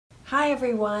Hi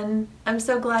everyone, I'm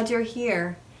so glad you're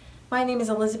here. My name is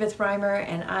Elizabeth Reimer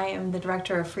and I am the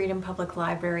Director of Freedom Public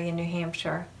Library in New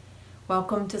Hampshire.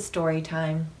 Welcome to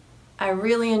Storytime. I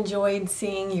really enjoyed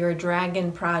seeing your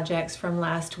dragon projects from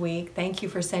last week. Thank you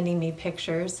for sending me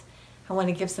pictures. I want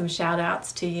to give some shout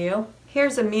outs to you.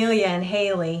 Here's Amelia and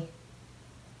Haley.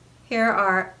 Here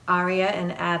are Aria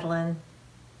and Adeline.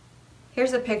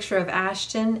 Here's a picture of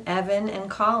Ashton, Evan, and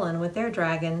Colin with their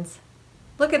dragons.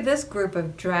 Look at this group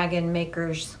of dragon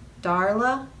makers.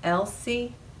 Darla,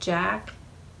 Elsie, Jack,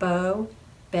 Bo,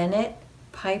 Bennett,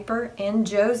 Piper, and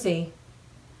Josie.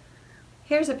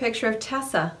 Here's a picture of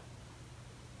Tessa.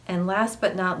 And last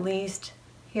but not least,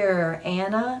 here are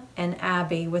Anna and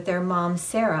Abby with their mom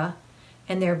Sarah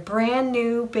and their brand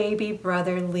new baby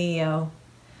brother Leo.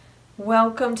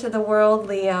 Welcome to the world,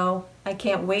 Leo. I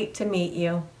can't wait to meet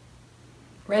you.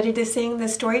 Ready to sing the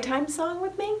Storytime song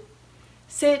with me?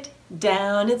 Sit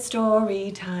down, it's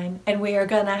story time, and we are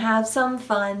gonna have some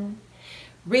fun.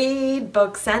 Read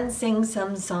books and sing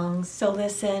some songs, so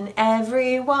listen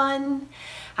everyone.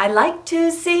 I like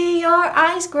to see your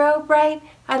eyes grow bright,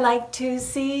 I like to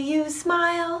see you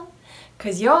smile.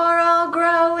 'Cause you're all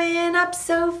growing up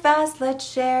so fast, let's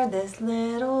share this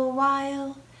little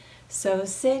while. So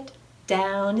sit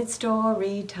down, it's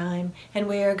story time, and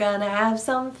we're gonna have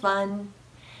some fun.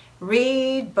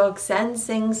 Read books and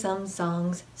sing some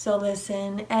songs, so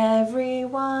listen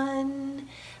everyone,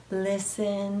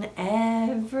 listen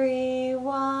everyone.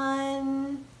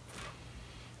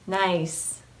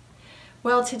 Nice.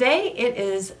 Well, today it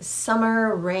is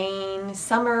summer rain,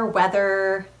 summer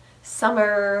weather,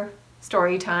 summer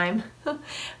story time. I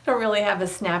don't really have a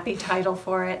snappy title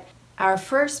for it. Our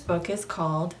first book is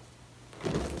called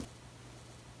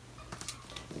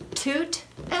Toot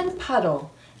and Puddle,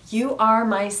 You Are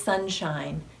My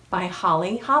Sunshine by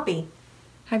Hobbie.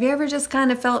 Have you ever just kind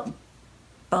of felt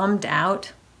bummed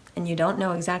out and you don't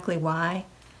know exactly why?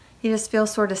 You just feel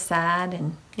sort of sad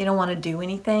and you don't want to do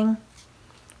anything?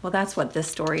 Well, that's what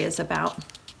this story is about.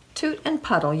 Toot and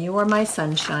Puddle, You Are My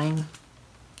Sunshine.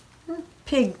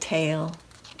 Pigtail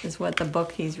is what the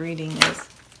book he's reading is.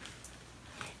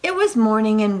 It was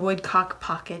morning in Woodcock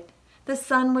Pocket. The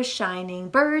sun was shining,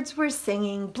 birds were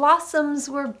singing, blossoms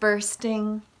were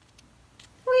bursting.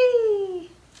 Whee!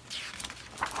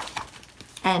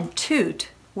 And Toot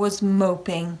was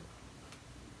moping.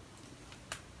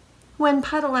 When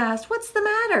Puddle asked, "What's the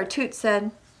matter?" Toot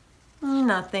said,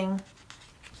 "Nothing."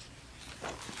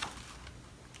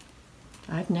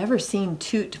 "I've never seen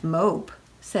Toot mope,"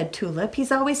 said Tulip.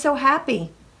 "He's always so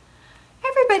happy."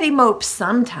 "Everybody mopes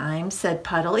sometimes," said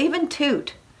Puddle, "even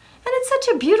Toot. And it's such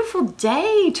a beautiful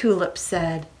day," Tulip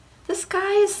said. "The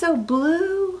sky is so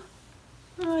blue."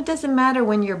 "Oh, it doesn't matter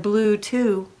when you're blue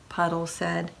too," Puddle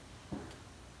said.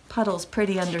 Puddle's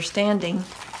pretty understanding.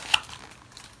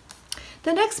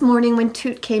 The next morning when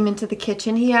Toot came into the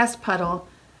kitchen, he asked Puddle,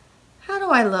 "How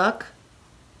do I look?"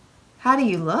 "How do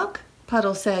you look?"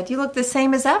 Puddle said. "You look the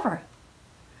same as ever."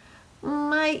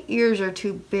 "My ears are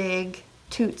too big,"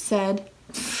 Toot said.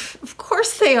 "Of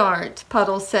course they aren't,"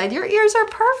 Puddle said. "Your ears are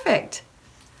perfect."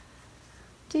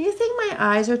 "Do you think my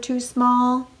eyes are too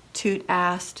small?" Toot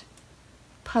asked.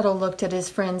 Puddle looked at his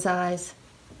friend's eyes.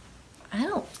 "I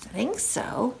don't think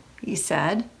so," he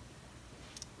said.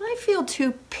 "I feel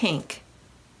too pink,"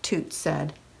 Toot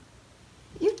said.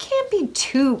 "You can't be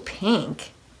too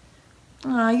pink."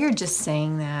 "Aw, you're just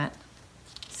saying that,"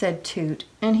 said Toot,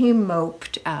 and he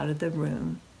moped out of the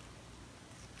room.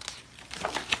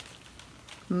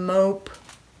 Mope,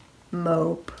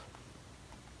 mope,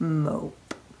 mope.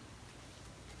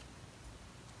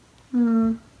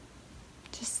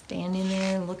 Just standing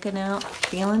there looking out,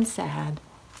 feeling sad.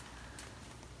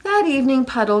 That evening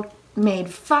Puddle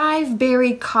made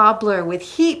 5-berry cobbler with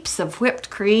heaps of whipped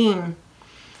cream.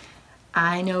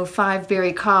 "I know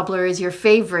 5-berry cobbler is your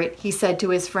favorite," he said to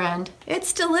his friend.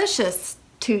 "It's delicious,"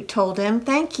 Toot told him.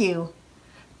 "Thank you."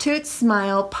 Toot's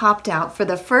smile popped out for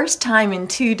the first time in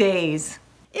 2 days.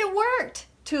 "It worked,"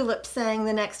 Tulip sang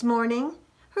the next morning.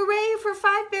 "Hooray for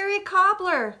 5-berry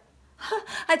cobbler."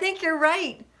 "I think you're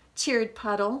right," cheered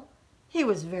Puddle. He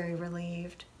was very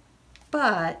relieved.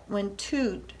 But when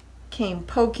Toot came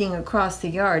poking across the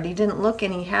yard, he didn't look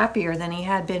any happier than he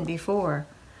had been before.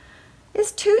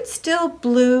 "Is Toot still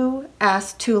blue?"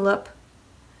 asked Tulip.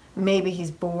 "Maybe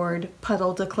he's bored,"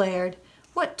 Puddle declared.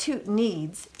 "What Toot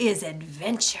needs is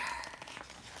adventure."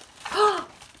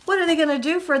 What are they going to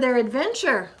do for their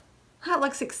adventure? That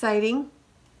looks exciting.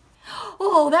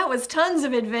 "Oh, that was tons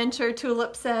of adventure,"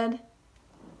 Tulip said.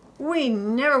 "We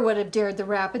never would have dared the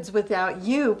rapids without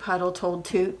you," Puddle told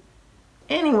Toot.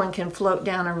 "Anyone can float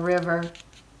down a river,"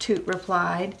 Toot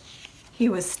replied. He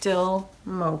was still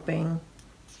moping.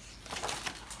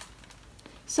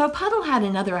 So Puddle had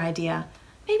another idea.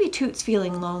 Maybe Toot's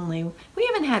feeling lonely. We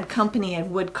haven't had company at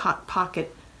Woodcock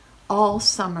Pocket all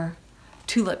summer.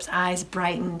 Tulip's eyes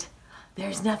brightened.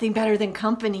 "There's nothing better than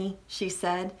company," she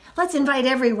said. "Let's invite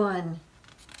everyone."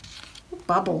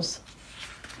 Bubbles.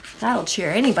 That'll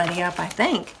cheer anybody up, I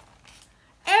think.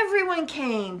 Everyone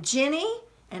came, Ginny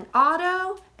and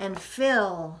Otto and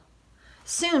Phil.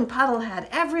 Soon Puddle had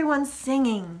everyone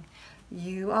singing.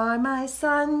 "You are my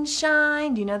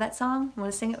sunshine." Do you know that song? You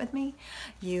want to sing it with me?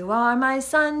 "You are my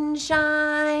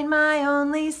sunshine, my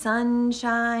only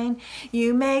sunshine.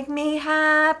 You make me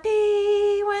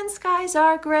happy when skies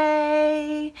are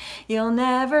gray. You'll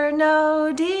never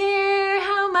know, dear,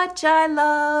 how much I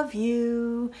love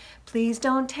you. Please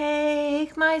don't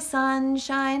take my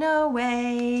sunshine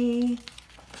away."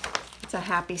 It's a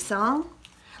happy song.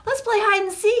 "Let's play hide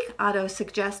and seek," Otto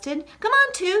suggested. "Come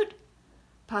on, Toot."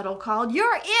 Puddle called,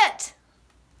 "You're it!"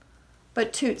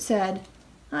 But Toot said,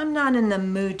 "I'm not in the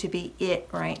mood to be it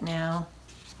right now."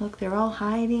 Look, they're all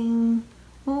hiding.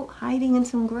 Oh, hiding in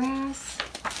some grass.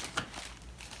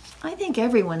 "I think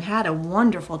everyone had a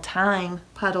wonderful time,"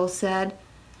 Puddle said.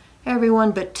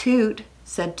 "Everyone but Toot,"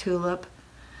 said Tulip.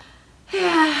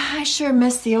 "Yeah, I sure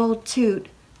miss the old Toot,"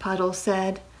 Puddle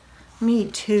said. "Me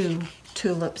too,"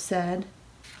 Tulip said.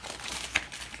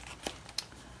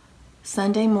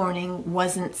 Sunday morning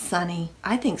wasn't sunny.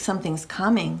 "I think something's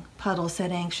coming," Puddle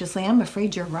said anxiously. "I'm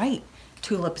afraid you're right,"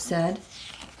 Tulip said.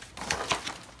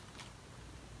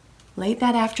 Late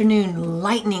that afternoon,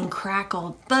 lightning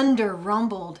crackled, thunder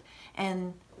rumbled,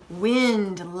 and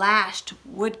wind lashed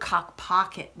Woodcock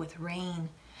Pocket with rain.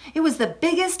 It was the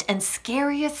biggest and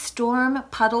scariest storm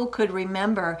Puddle could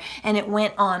remember, and it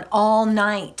went on all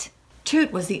night.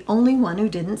 Toot was the only one who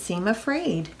didn't seem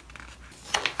afraid.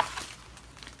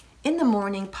 In the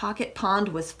morning, Pocket Pond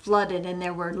was flooded and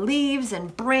there were leaves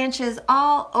and branches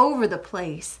all over the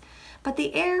place. But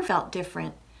the air felt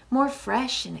different, more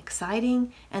fresh and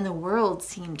exciting, and the world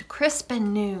seemed crisp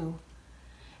and new.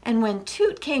 And when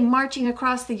Toot came marching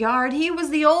across the yard, he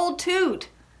was the old Toot.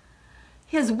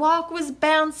 His walk was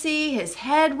bouncy, his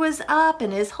head was up,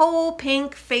 and his whole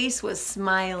pink face was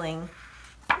smiling.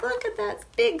 Look at that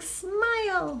big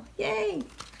smile! Yay!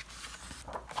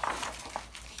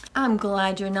 "I'm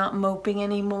glad you're not moping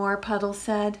anymore," Puddle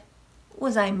said.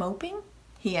 "Was I moping?"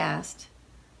 he asked.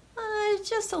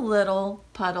 Just a little,"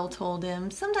 Puddle told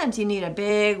him. "Sometimes you need a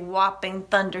big, whopping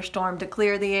thunderstorm to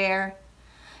clear the air."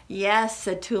 "Yes,"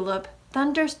 said Tulip.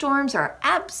 "Thunderstorms are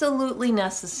absolutely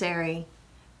necessary."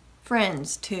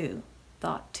 Friends, too,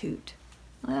 thought Toot.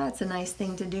 Well, that's a nice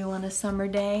thing to do on a summer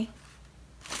day.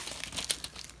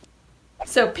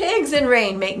 So pigs and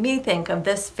rain make me think of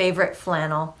this favorite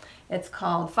flannel. It's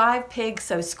called 5 Pigs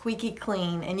So Squeaky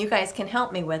Clean, and you guys can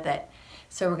help me with it.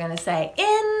 So we're going to say,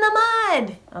 "In the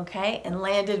mud," okay, and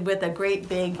landed with a great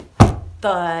big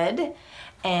thud.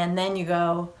 And then you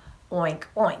go, "Oink,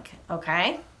 oink,"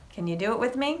 okay? Can you do it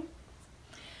with me?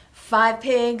 5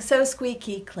 pigs so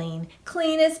squeaky clean,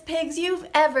 cleanest pigs you've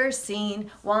ever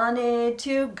seen, wanted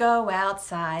to go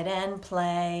outside and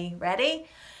play. Ready?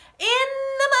 In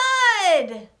the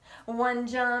mud! One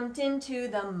jumped into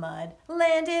the mud,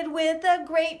 landed with a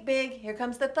great big, here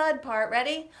comes the thud part,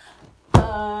 ready?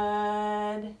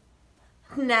 Thud.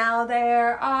 Now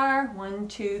there are 1,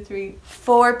 2, 3,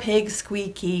 4 pigs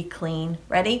squeaky clean.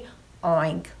 Ready?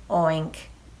 Oink, oink.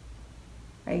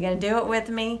 Are you gonna do it with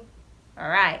me? All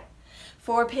right.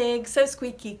 4 pigs so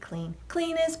squeaky clean,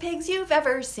 cleanest pigs you've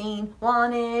ever seen,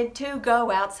 wanted to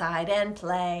go outside and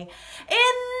play.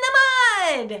 In the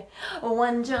mud!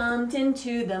 One jumped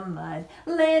into the mud,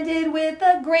 landed with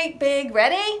a great big,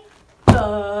 ready?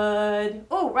 Thud.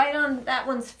 Oh, right on that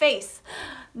one's face.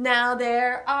 Now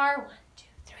there are 1,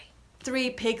 2, 3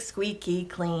 pigs squeaky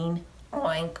clean.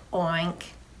 Oink,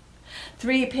 oink.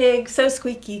 3 pigs so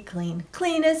squeaky clean,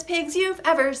 cleanest pigs you've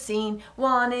ever seen,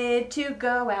 wanted to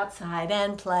go outside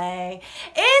and play.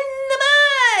 In the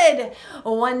mud!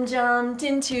 One jumped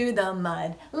into the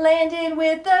mud, landed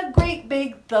with a great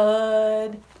big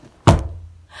thud.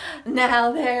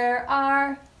 Now there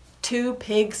are 2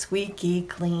 pigs squeaky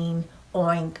clean.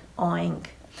 Oink, oink.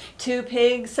 2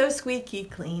 pigs so squeaky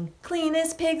clean,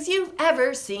 cleanest pigs you've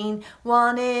ever seen,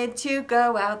 wanted to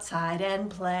go outside and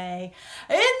play.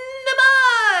 In the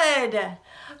mud!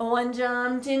 One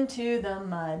jumped into the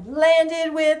mud,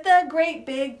 landed with a great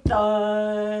big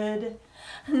thud.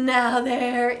 Now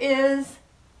there is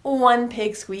 1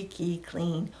 pig squeaky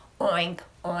clean. Oink,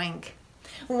 oink.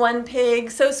 1 pig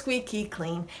so squeaky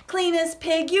clean, cleanest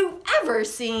pig you've ever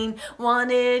seen,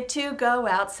 wanted to go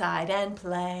outside and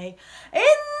play. In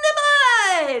the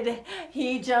mud.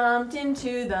 He jumped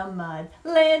into the mud,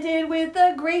 landed with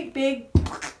a great big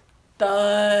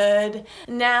thud.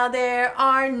 Now there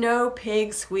are no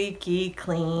pigs squeaky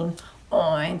clean.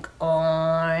 Oink,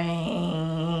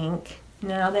 oink.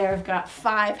 Now they've got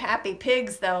 5 happy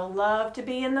pigs though. Love to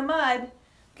be in the mud.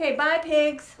 Okay, bye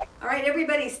pigs. All right,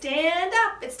 everybody stand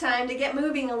up. It's time to get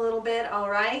moving a little bit, all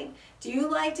right? Do you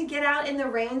like to get out in the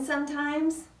rain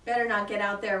sometimes? Better not get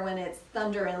out there when it's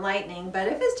thunder and lightning, but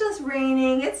if it's just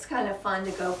raining, it's kind of fun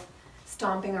to go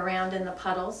stomping around in the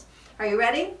puddles. Are you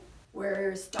ready?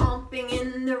 We're stomping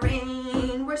in the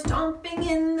rain, we're stomping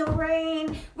in the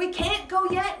rain. We can't go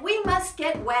yet, we must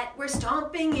get wet. We're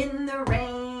stomping in the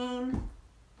rain.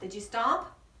 Did you stomp?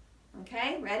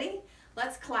 Okay, ready?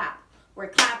 Let's clap. We're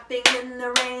clapping in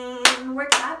the rain, we're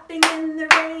clapping in the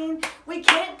rain. We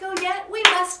can't go yet, we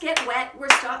must get wet. We're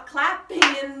clapping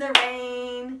in the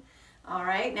rain. All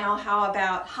right, now how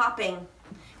about hopping?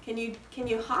 Can you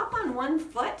hop on one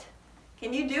foot?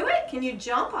 Can you do it? Can you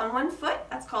jump on one foot?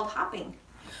 That's called hopping.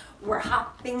 We're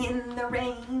hopping in the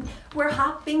rain, we're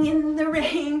hopping in the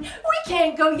rain. We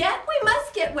can't go yet, we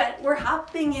must get wet. We're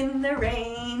hopping in the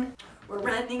rain. We're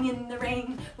running in the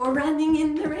rain, we're running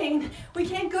in the rain. We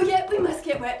can't go yet, we must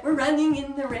get wet. We're running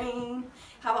in the rain.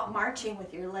 How about marching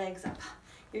with your legs up,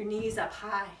 your knees up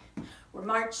high? We're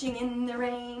marching in the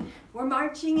rain, we're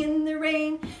marching in the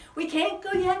rain. We can't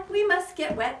go yet, we must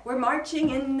get wet. We're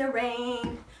marching in the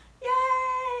rain.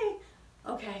 Yay!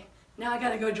 Okay, now I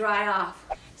gotta go dry off.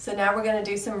 So now we're gonna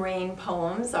do some rain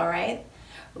poems, all right?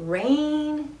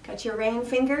 Rain, got your rain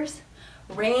fingers?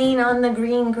 Rain on the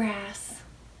green grass.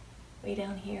 Way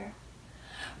down here.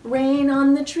 Rain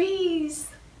on the trees.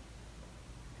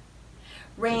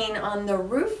 Rain on the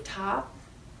rooftop.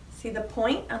 See the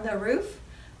point on the roof?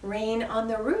 Rain on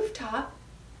the rooftop,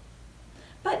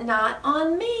 but not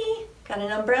on me. Got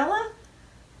an umbrella?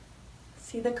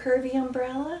 See the curvy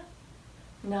umbrella?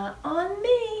 Not on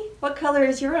me. What color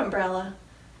is your umbrella?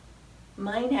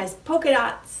 Mine has polka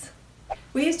dots.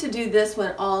 We used to do this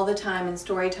one all the time in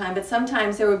story time, but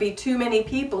sometimes there would be too many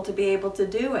people to be able to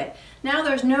do it. Now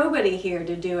there's nobody here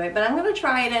to do it, but I'm going to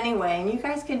try it anyway, and you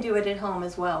guys can do it at home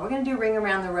as well. We're going to do Ring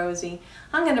Around the Rosie.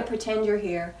 I'm going to pretend you're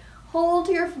here. Hold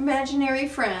your imaginary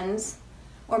friends,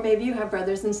 or maybe you have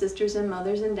brothers and sisters and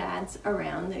mothers and dads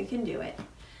around that you can do it.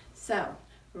 So,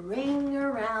 ring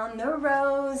around the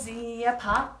rosy, a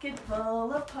pocket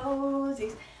full of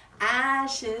posies,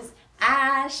 ashes,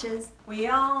 ashes, we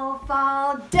all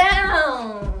fall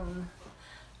down.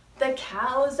 The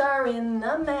cows are in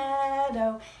the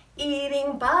meadow,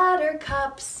 eating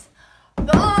buttercups.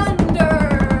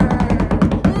 Thunder,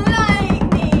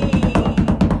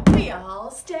 lightning, we all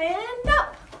stand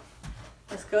up.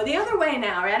 Let's go the other way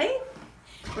now, ready?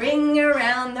 Ring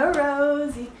around the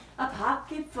rosy, a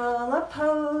pocket full of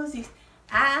posies,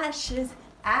 ashes,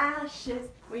 ashes,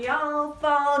 we all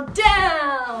fall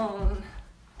down.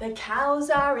 The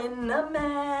cows are in the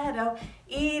meadow,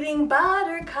 eating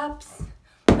buttercups.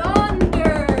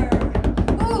 Thunder,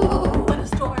 ooh, what a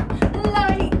storm.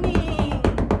 Lightning,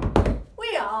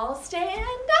 we all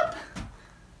stand up.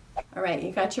 All right,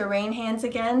 you got your rain hands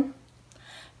again?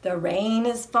 The rain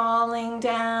is falling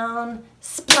down,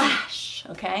 splash,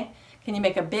 okay? Can you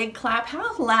make a big clap?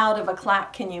 How loud of a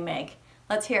clap can you make?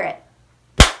 Let's hear it.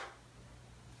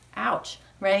 Ouch.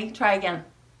 Ready? Try again.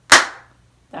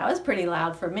 That was pretty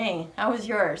loud for me. How was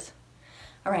yours?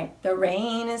 All right. The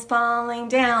rain is falling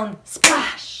down.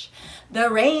 Splash. The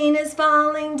rain is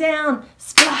falling down.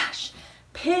 Splash.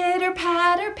 Pitter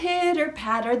patter, pitter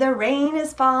patter. The rain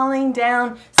is falling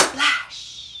down.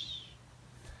 Splash.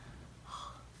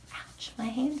 Oh, ouch. My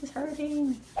hand is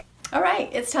hurting. All right.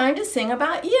 It's time to sing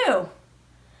about you.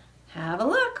 Have a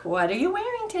look. What are you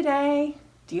wearing today?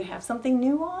 Do you have something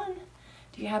new on?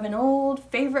 Do you have an old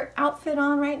favorite outfit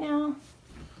on right now?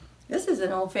 This is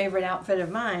an old favorite outfit of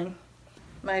mine.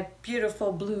 My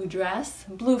beautiful blue dress,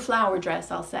 blue flower dress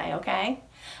I'll say, okay?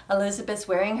 Elizabeth's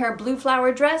wearing her blue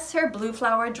flower dress, her blue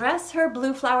flower dress, her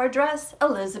blue flower dress.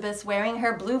 Elizabeth's wearing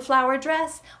her blue flower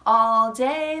dress all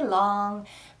day long.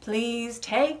 Please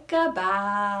take a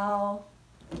bow.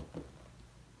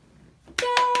 Yay,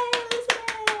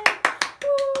 Elizabeth!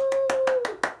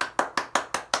 Woo!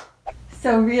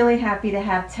 So really happy to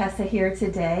have Tessa here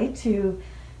today to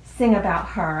sing about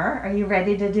her. Are you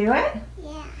ready to do it?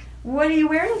 Yeah. What are you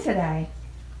wearing today?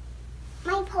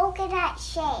 My polka dot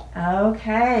shirt.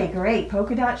 Okay, great.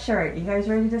 Polka dot shirt. You guys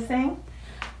ready to sing?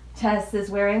 Tess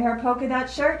is wearing her polka dot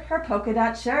shirt, her polka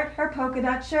dot shirt, her polka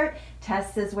dot shirt.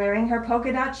 Tess is wearing her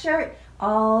polka dot shirt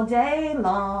all day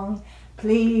long.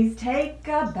 Please take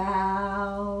a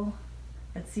bow.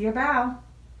 Let's see your bow.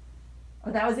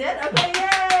 Oh, that was it? Okay,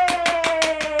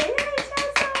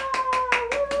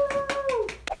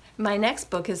 My next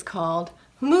book is called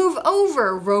Move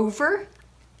Over, Rover,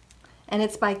 and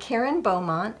it's by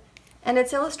Beaumont, and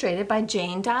it's illustrated by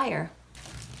Dyer.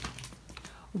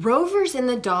 Rover's in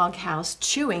the doghouse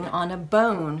chewing on a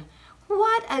bone.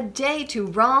 What a day to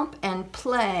romp and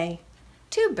play.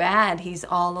 Too bad he's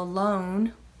all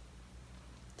alone.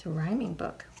 It's a rhyming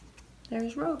book.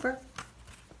 There's Rover.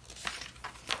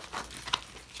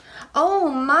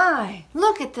 Oh my,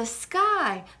 look at the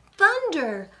sky.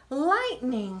 Thunder,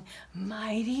 lightning,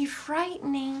 mighty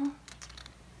frightening.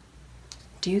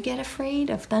 Do you get afraid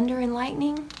of thunder and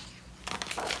lightning?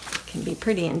 It can be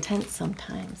pretty intense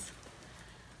sometimes.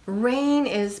 Rain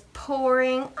is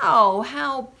pouring. Oh,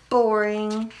 how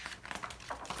boring.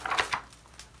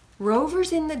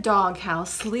 Rover's in the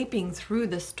doghouse sleeping through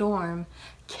the storm.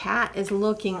 Cat is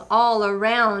looking all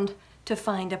around to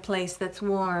find a place that's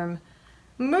warm.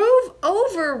 Move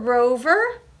over,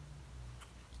 Rover.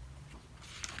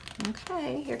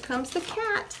 Okay, here comes the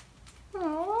cat.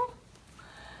 Aww.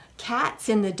 Cat's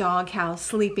in the doghouse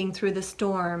sleeping through the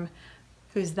storm.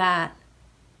 Who's that?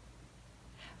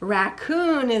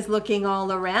 Raccoon is looking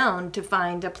all around to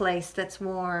find a place that's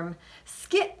warm.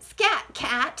 Skit, scat,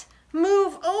 cat.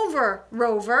 Move over,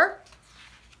 Rover.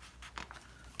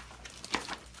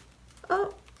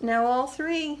 Oh, now all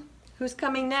three. Who's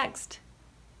coming next?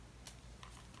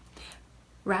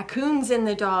 Raccoon's in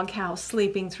the doghouse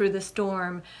sleeping through the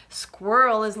storm.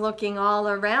 Squirrel is looking all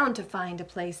around to find a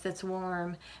place that's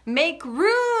warm. Make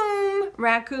room,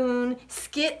 Raccoon.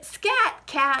 Skit, scat,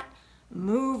 cat.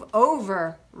 Move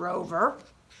over, Rover.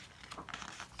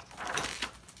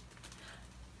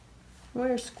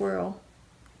 Where's Squirrel?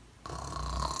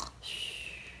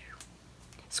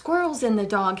 Squirrel's in the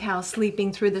doghouse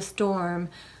sleeping through the storm.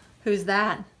 Who's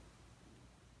that?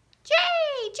 Jay!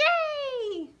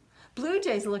 Blue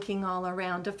Jay's looking all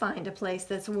around to find a place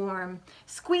that's warm.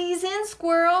 Squeeze in,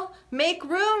 Squirrel. Make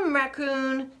room,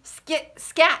 Raccoon. Skit,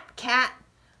 scat, cat.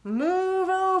 Move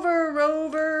over,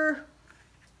 Rover.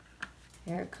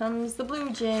 Here comes the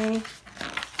Blue Jay.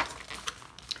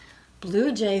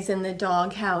 Blue Jay's in the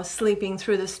doghouse sleeping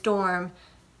through the storm.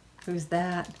 Who's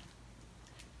that?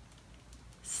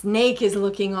 Snake is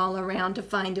looking all around to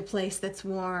find a place that's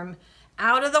warm.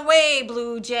 Out of the way,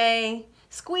 Blue Jay.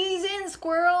 Squeeze in,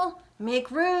 Squirrel.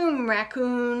 Make room,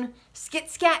 Raccoon.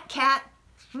 Skit, scat, cat.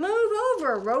 Move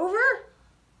over, Rover.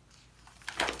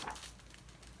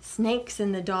 Snake's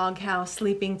in the doghouse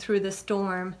sleeping through the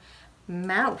storm.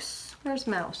 Mouse. Where's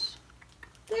Mouse?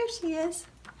 There she is.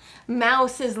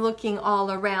 Mouse is looking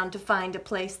all around to find a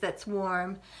place that's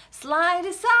warm. Slide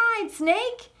aside,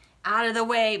 Snake. Out of the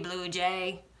way, Blue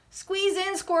Jay. Squeeze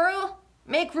in, Squirrel.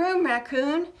 Make room,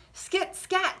 Raccoon. Skit,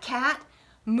 scat, cat.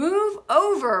 Move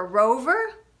over,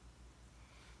 Rover.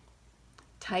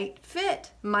 Tight fit,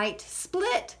 might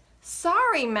split.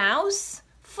 Sorry, Mouse.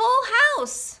 Full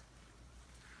house.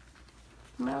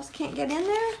 Mouse can't get in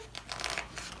there?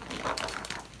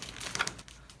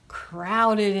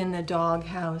 Crowded in the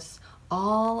doghouse.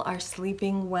 All are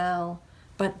sleeping well.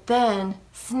 But then,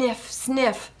 sniff,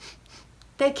 sniff,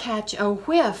 they catch a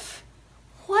whiff.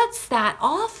 What's that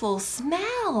awful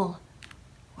smell?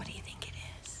 What do you think it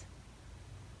is?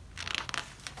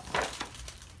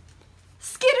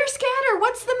 Skitter, scatter,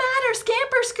 what's the matter?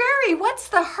 Scamper, scurry, what's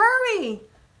the hurry?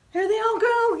 Here they all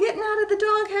go, getting out of the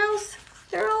doghouse.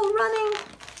 They're all running.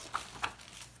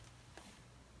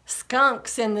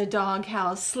 Skunk's in the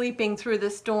doghouse, sleeping through the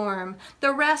storm.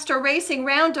 The rest are racing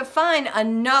round to find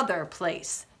another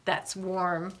place that's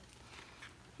warm.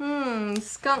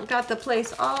 Skunk got the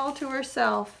place all to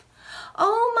herself.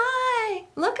 Oh my,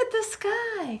 look at the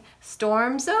sky.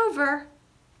 Storm's over.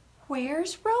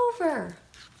 Where's Rover?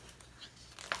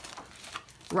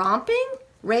 Romping,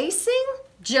 racing,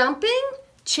 jumping,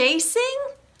 chasing?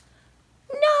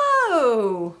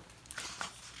 No!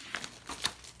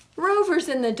 Rover's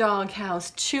in the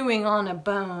doghouse chewing on a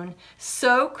bone,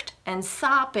 soaked and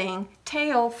sopping,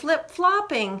 tail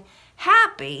flip-flopping.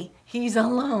 Happy he's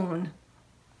alone.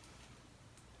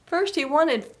 First he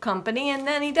wanted company and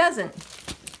then he doesn't.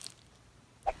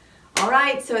 All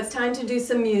right, so it's time to do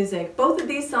some music. Both of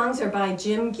these songs are by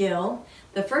Jim Gill.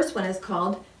 The first one is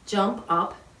called Jump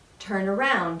Up, Turn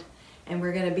Around. And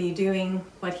we're going to be doing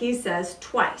what he says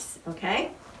twice,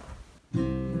 okay?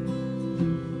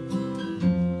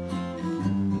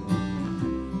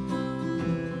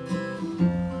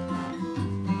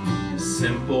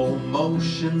 Simple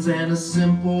motions and a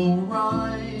simple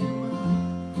rhyme.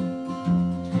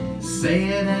 Say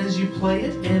it as you play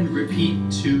it and repeat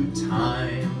 2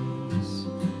 times.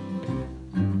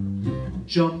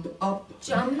 Jump up.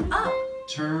 Jump up.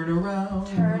 Turn around.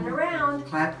 Turn around.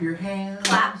 Clap your hands.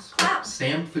 Clap, clap. clap.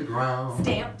 Stamp the ground.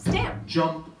 Stamp, stamp.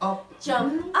 Jump up.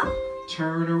 Jump up.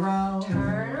 Turn around.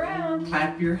 Turn around.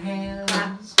 Clap your hands.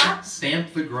 Clap, clap.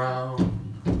 Stamp the ground.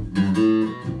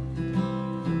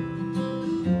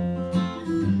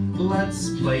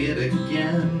 Let's play it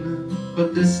again,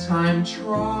 but this time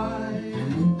try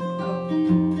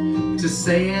to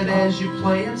say it as you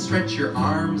play and stretch your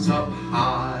arms up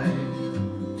high.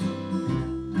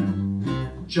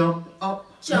 Jump up.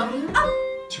 Jump up.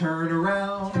 Turn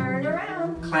around. Turn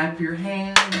around. Clap your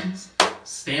hands.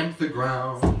 Stamp the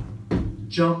ground.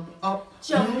 Jump up.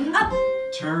 Jump up.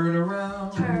 Turn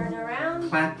around. Turn around.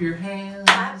 Clap your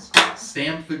hands. Clap.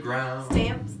 Stamp the ground.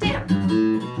 Stamp, stamp.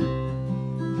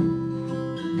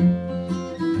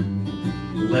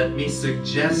 Let me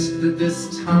suggest that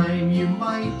this time you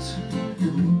might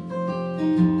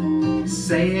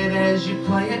say it as you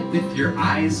play it with your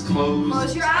eyes closed.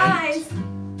 Close your tight. eyes.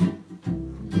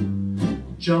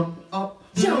 Jump up.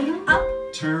 Jump up.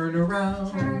 Turn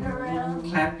around. Turn around.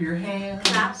 Clap your hands.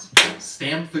 Clap.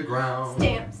 Stamp the ground.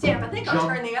 Stamp, stamp. I think I'll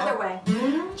Jump turn the other up. way.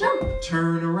 Jump.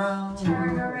 Turn around.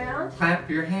 Turn around. Clap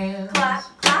your hands. Clap,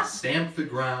 clap. Stamp the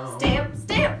ground. Stamp,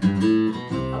 stamp.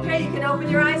 Okay, you can open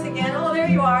your eyes again. Oh, there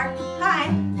you are.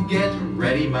 Hi. Get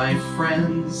ready, my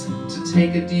friends, to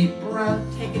take a deep breath.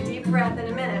 Take a deep breath in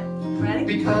a minute. Ready?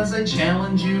 Because I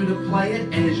challenge you to play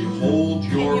it as you hold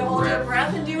your Can you hold breath. your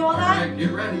breath and do all that? Alright,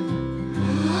 get ready.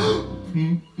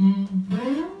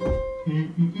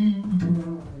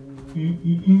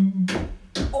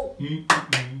 Oh,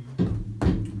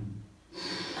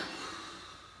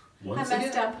 I Once messed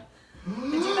again. up.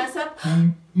 Did you mess up?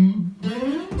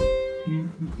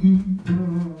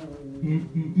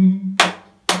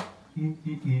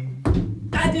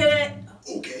 I did it.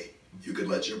 Okay, you can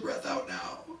let your breath out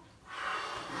now.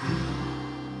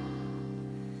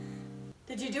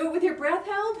 Did you do it with your breath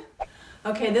held?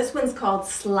 Okay, this one's called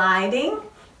sliding.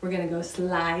 We're gonna go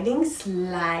sliding,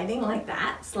 sliding like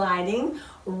that, sliding,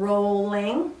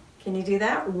 rolling. Can you do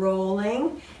that?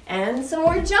 Rolling, and some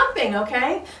more jumping,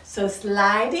 okay? So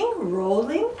sliding,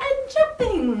 rolling, and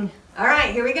jumping. All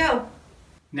right, here we go.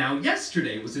 Now,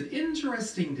 yesterday was an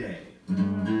interesting day.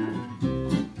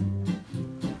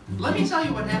 Let me tell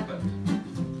you what happened.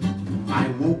 I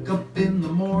woke up in the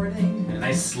morning and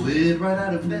I slid right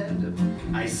out of bed.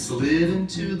 I slid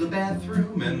into the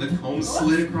bathroom and the comb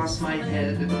slid across my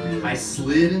head. I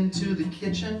slid into the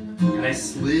kitchen and I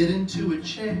slid into a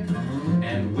chair.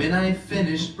 And when I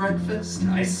finished breakfast,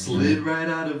 I slid right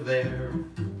out of there.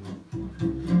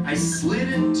 I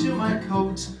slid into my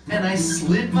coat and I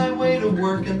slid my way to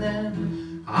work, and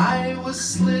then I was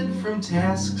slid from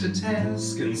task to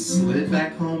task and slid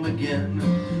back home again.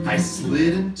 I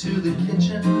slid into the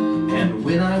kitchen, and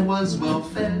when I was well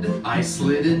fed, I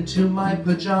slid into my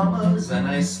pajamas and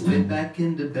I slid back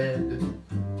into bed.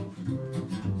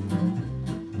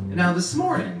 Now this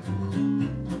morning,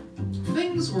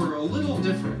 things were a little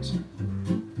different.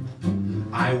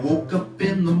 I woke up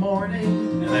in the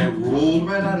morning and I rolled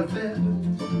right out of bed.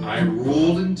 I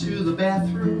rolled into the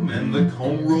bathroom and the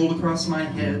comb rolled across my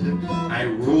head. I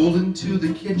rolled into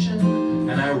the kitchen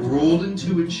and I rolled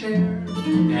into a chair.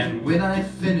 And when I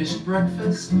finished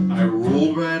breakfast, I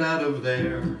rolled right out of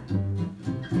there.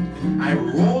 I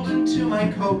rolled into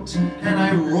my coat and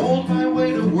I rolled my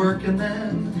way to work, and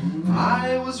then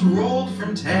I was rolled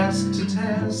from task to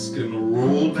task and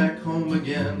rolled back home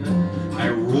again. I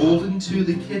rolled into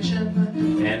the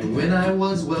kitchen, and when I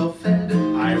was well fed,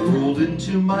 I rolled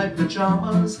into my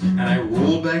pajamas and I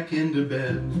rolled back into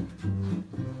bed.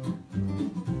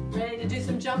 Ready to do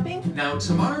some jumping? Now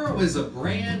tomorrow is a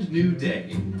brand new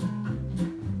day.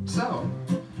 So,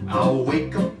 I'll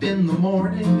wake up in the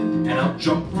morning and I'll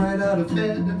jump right out of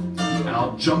bed.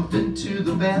 I'll jump into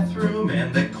the bathroom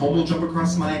and the comb will jump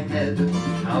across my head.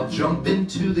 I'll jump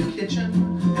into the kitchen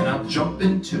and I'll jump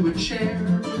into a chair.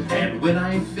 And when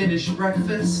I finish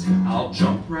breakfast, I'll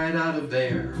jump right out of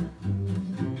there.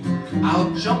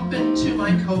 I'll jump into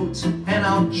my coat and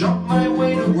I'll jump my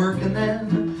way to work, and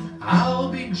then I'll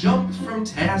be jumped from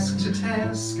task to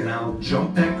task and I'll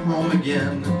jump back home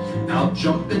again. I'll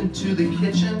jump into the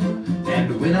kitchen,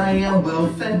 and when I am well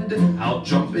fed, I'll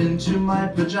jump into my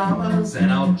pajamas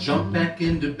and I'll jump back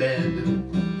into bed.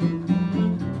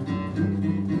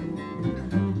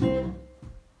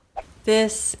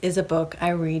 This is a book I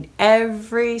read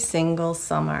every single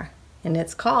summer, and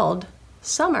it's called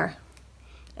Summer.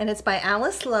 And it's by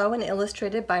Alice Lowe and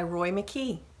illustrated by Roy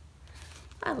McKie.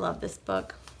 I love this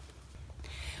book.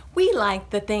 We like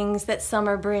the things that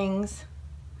summer brings.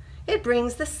 It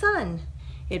brings the sun.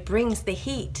 It brings the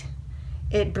heat.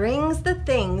 It brings the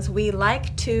things we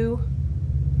like to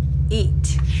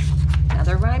eat.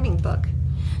 Another rhyming book.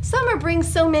 Summer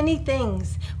brings so many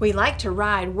things. We like to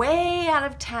ride way out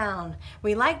of town.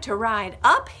 We like to ride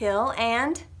uphill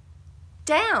and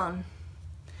down.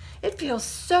 It feels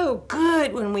so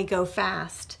good when we go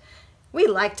fast. We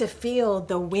like to feel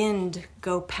the wind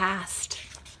go past.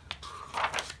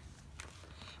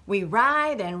 We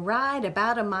ride and ride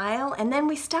about a mile and then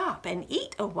we stop and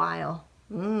eat a while.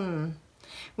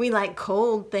 We like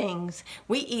cold things.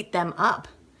 We eat them up.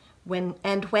 When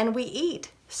we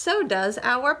eat, so does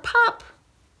our pup.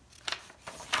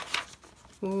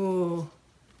 Ooh.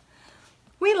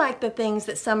 We like the things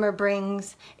that summer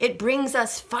brings. It brings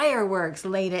us fireworks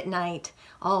late at night.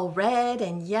 All red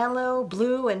and yellow,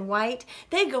 blue and white.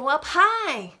 They go up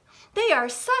high. They are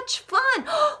such fun.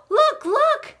 Look,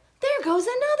 look, there goes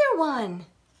another one.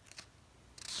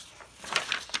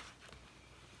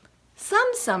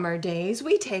 Some summer days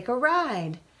we take a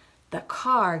ride. The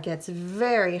car gets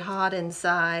very hot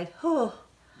inside.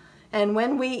 And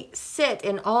when we sit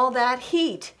in all that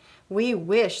heat, we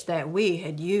wish that we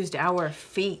had used our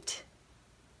feet.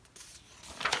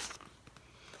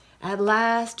 At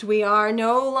last we are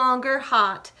no longer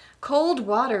hot. Cold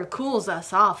water cools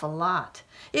us off a lot.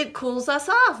 It cools us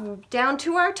off down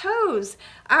to our toes.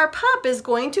 Our pup is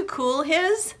going to cool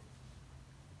his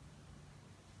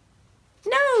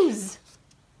nose.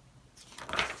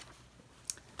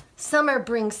 Summer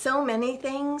brings so many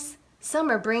things.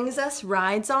 Summer brings us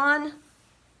rides on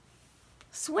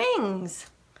swings.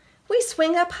 We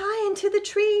swing up high into the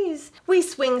trees. We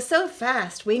swing so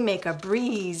fast we make a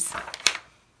breeze.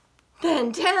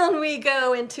 Then down we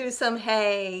go into some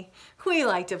hay. We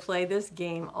like to play this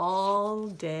game all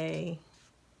day.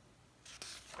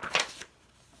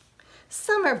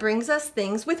 Summer brings us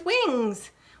things with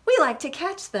wings. We like to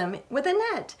catch them with a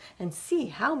net and see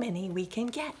how many we can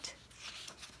get.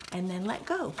 And then let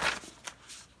go.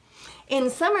 In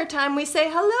summertime, we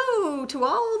say hello to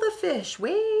all the fish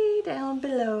way down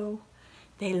below.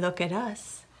 They look at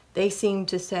us. They seem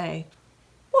to say,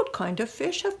 "What kind of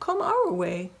fish have come our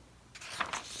way?"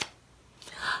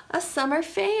 A summer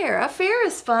fair. A fair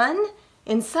is fun.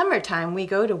 In summertime, we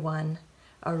go to one.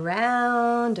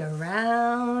 Around,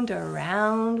 around,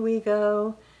 around we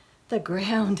go. The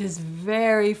ground is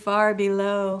very far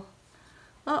below.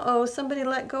 Uh-oh, somebody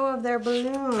let go of their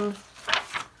balloon.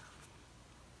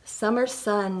 Summer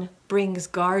sun brings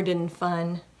garden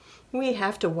fun. We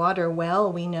have to water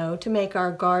well, we know, to make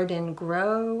our garden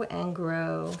grow and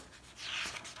grow.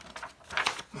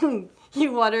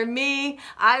 You water me,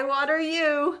 I water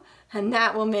you, and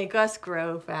that will make us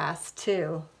grow fast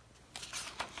too.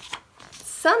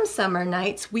 Some summer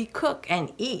nights we cook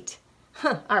and eat.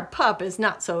 Our pup is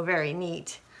not so very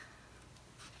neat.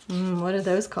 What are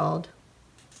those called?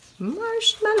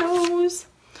 Marshmallows.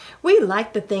 We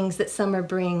like the things that summer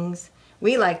brings.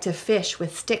 We like to fish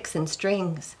with sticks and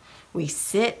strings. We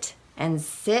sit and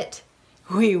sit.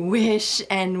 We wish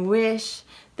and wish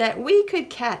that we could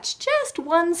catch just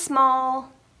one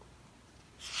small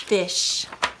fish.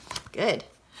 Good.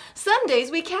 Some days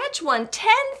we catch one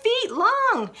 10 feet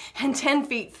long, and 10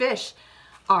 feet fish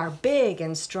are big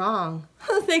and strong.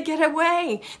 They get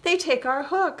away. They take our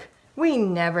hook. We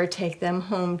never take them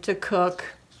home to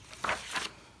cook.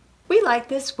 We like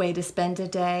this way to spend a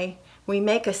day. We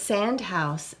make a sand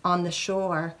house on the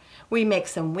shore. We make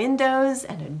some windows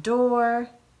and a door.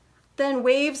 Then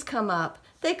waves come up.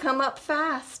 They come up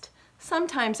fast.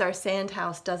 Sometimes our sand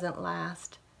house doesn't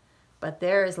last. But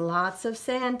there is lots of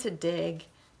sand to dig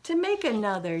to make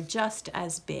another just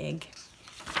as big.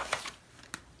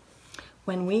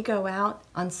 When we go out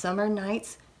on summer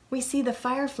nights, we see the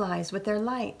fireflies with their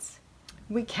lights.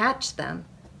 We catch them.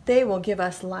 They will give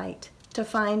us light to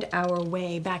find our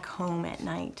way back home at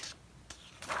night.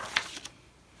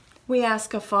 We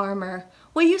ask a farmer,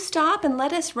 "Will you stop and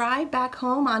let us ride back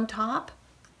home on top?"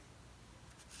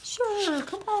 "Sure,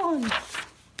 come on."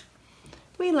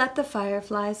 We let the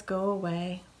fireflies go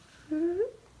away.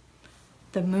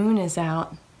 The moon is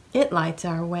out. It lights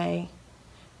our way.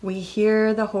 We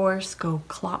hear the horse go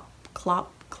clop,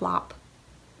 clop, clop.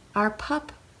 Our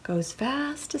pup goes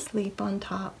fast asleep on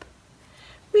top.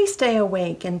 We stay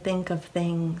awake and think of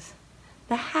things,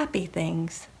 the happy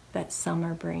things that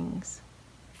summer brings.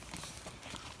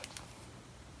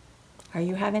 Are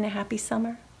you having a happy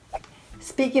summer?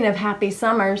 Speaking of happy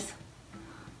summers,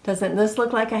 doesn't this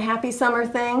look like a happy summer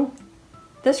thing?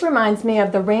 This reminds me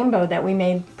of the rainbow that we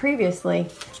made previously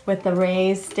with the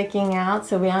rays sticking out.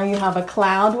 So now you have a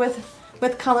cloud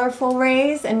with colorful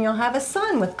rays, and you'll have a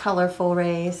sun with colorful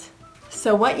rays.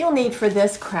 So what you'll need for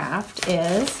this craft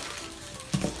is,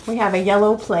 we have a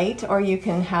yellow plate, or you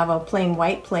can have a plain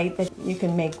white plate that you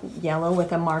can make yellow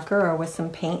with a marker or with some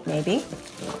paint maybe.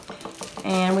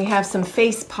 And we have some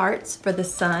face parts for the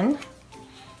sun.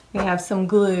 We have some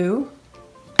glue.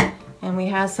 And we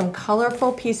have some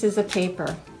colorful pieces of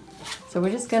paper. So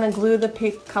we're just gonna glue the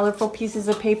colorful pieces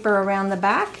of paper around the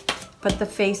back, put the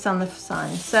face on the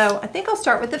sun. So I think I'll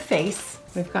start with the face.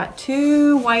 We've got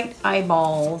 2 white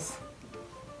eyeballs.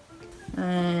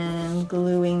 And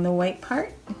gluing the white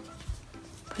part,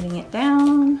 putting it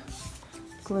down,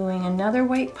 gluing another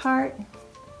white part,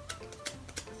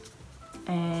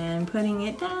 and putting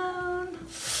it down.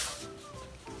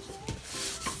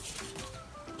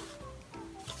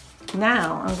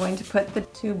 Now I'm going to put the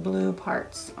 2 blue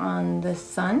parts on the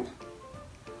sun.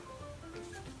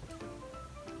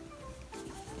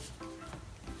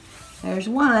 There's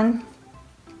 1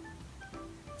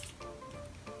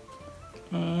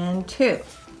 and 2.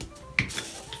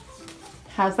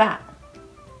 How's that?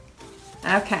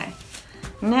 Okay.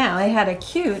 Now I had a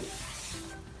cute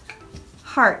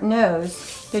heart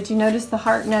nose. Did you notice the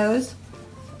heart nose?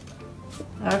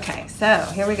 Okay, so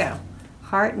here we go.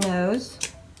 Heart nose.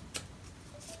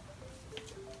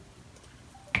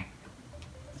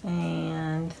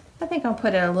 And I think I'll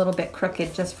put it a little bit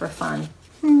crooked just for fun.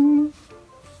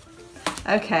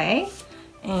 Okay,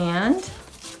 and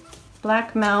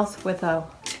black mouth with a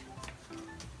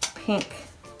pink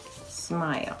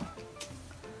smile.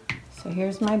 So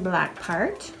here's my black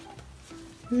part.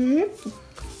 And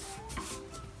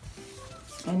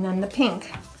then the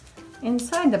pink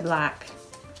inside the black,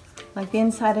 like the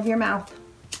inside of your mouth.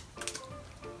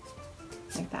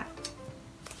 Like that.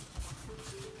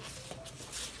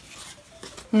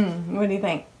 What do you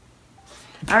think?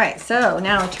 All right, so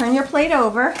now turn your plate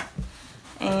over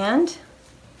and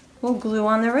we'll glue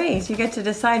on the rays. You get to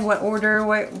decide what order,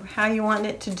 how you want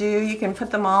it to do. You can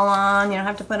put them all on. You don't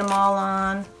have to put them all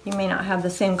on. You may not have the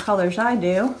same colors I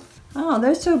do. Oh,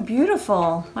 they're so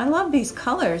beautiful. I love these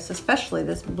colors, especially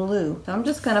this blue. So I'm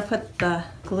just gonna put the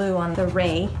glue on the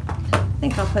ray. I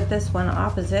think I'll put this one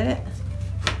opposite it.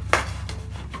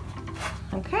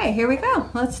 Okay, here we go.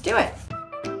 Let's do it.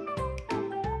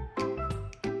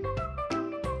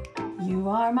 You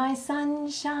are my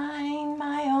sunshine,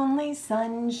 my only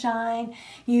sunshine.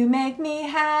 You make me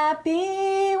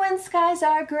happy when skies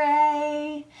are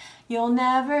gray. You'll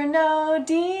never know,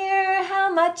 dear,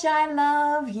 how much I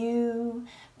love you.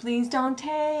 Please don't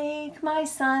take my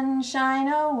sunshine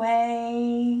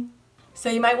away. So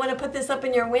you might want to put this up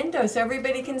in your window so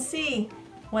everybody can see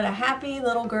what a happy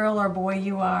little girl or boy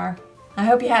you are. I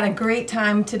hope you had a great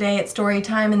time today at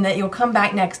Storytime and that you'll come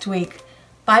back next week.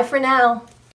 Bye for now.